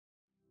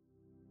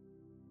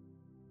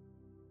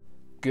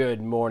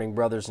Good morning,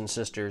 brothers and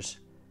sisters.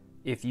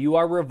 If you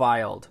are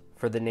reviled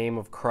for the name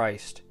of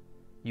Christ,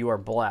 you are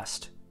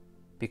blessed,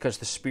 because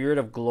the Spirit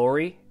of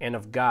glory and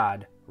of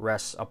God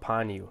rests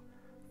upon you.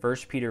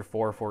 1 Peter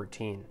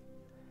 4:14.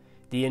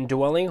 The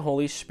indwelling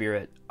Holy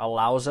Spirit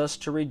allows us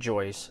to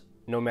rejoice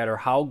no matter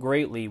how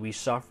greatly we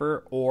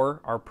suffer or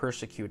are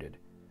persecuted.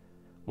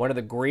 One of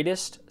the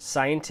greatest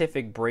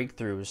scientific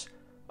breakthroughs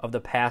of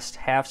the past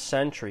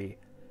half-century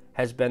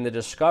has been the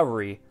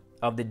discovery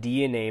of the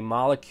DNA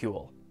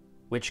molecule,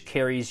 which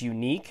carries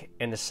unique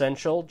and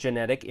essential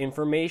genetic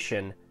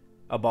information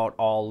about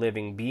all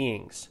living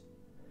beings.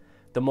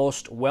 The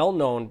most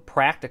well-known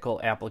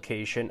practical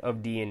application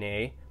of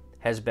DNA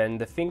has been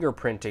the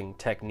fingerprinting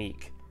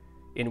technique,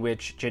 in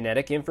which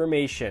genetic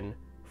information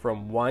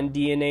from one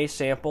DNA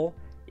sample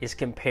is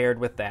compared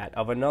with that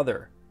of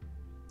another.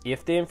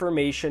 If the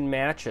information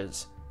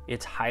matches,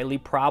 it's highly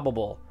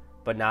probable,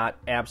 but not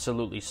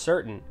absolutely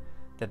certain,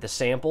 that the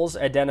samples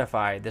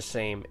identify the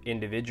same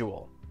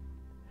individual.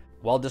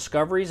 While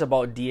discoveries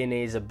about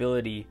DNA's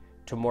ability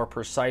to more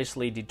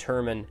precisely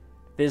determine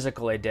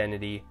physical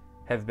identity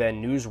have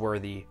been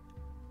newsworthy,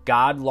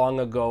 God long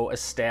ago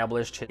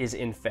established His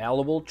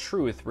infallible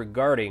truth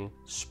regarding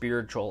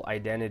spiritual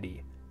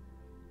identity.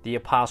 The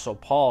Apostle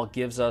Paul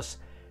gives us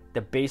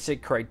the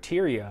basic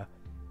criteria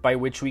by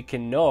which we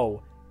can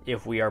know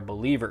if we are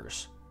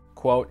believers.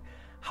 Quote,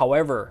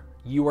 "However,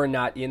 you are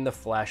not in the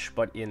flesh,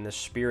 but in the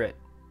Spirit,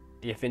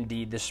 if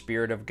indeed the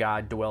Spirit of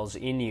God dwells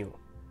in you.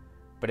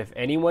 But if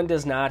anyone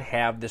does not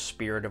have the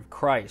Spirit of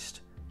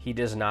Christ, he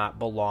does not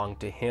belong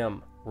to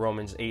him."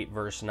 Romans 8,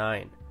 verse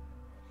 9.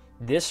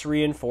 This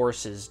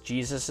reinforces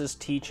Jesus'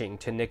 teaching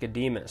to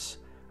Nicodemus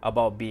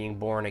about being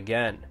born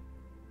again.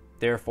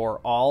 Therefore,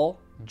 all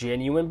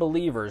genuine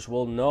believers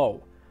will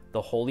know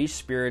the Holy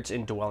Spirit's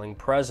indwelling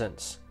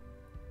presence.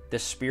 The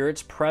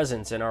Spirit's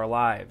presence in our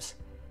lives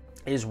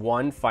is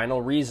one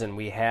final reason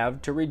we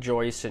have to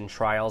rejoice in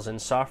trials and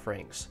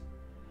sufferings.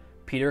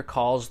 Peter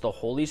calls the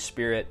Holy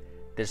Spirit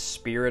the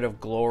Spirit of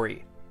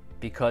glory,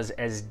 because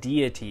as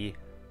deity,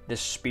 the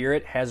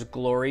Spirit has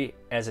glory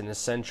as an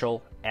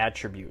essential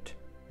attribute.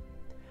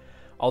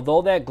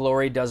 Although that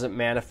glory doesn't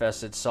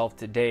manifest itself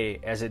today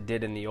as it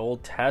did in the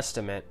Old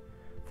Testament,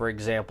 for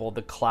example,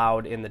 the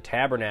cloud in the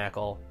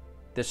tabernacle,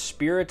 the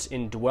Spirit's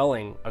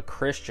indwelling a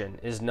Christian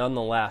is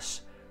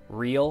nonetheless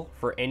real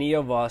for any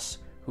of us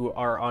who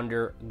are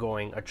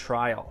undergoing a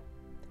trial.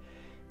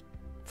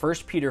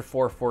 1 Peter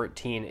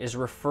 4:14 is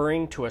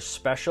referring to a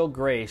special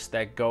grace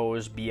that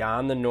goes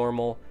beyond the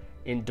normal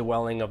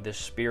indwelling of the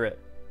Spirit.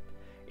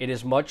 It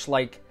is much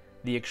like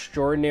the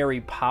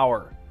extraordinary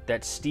power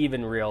that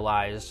Stephen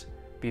realized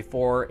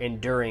before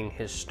enduring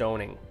his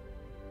stoning.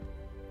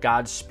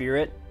 God's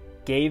Spirit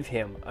gave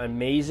him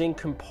amazing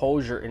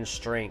composure and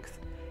strength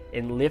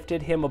and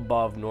lifted him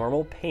above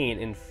normal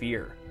pain and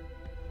fear.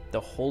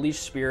 The Holy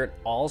Spirit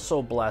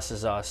also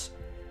blesses us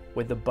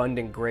with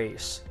abundant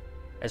grace,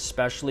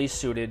 especially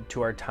suited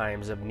to our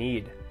times of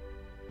need.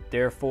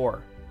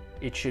 Therefore,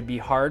 it should be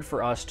hard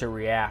for us to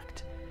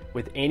react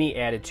with any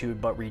attitude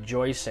but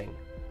rejoicing,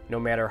 no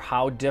matter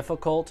how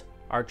difficult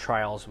our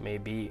trials may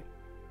be.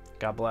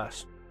 God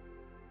bless.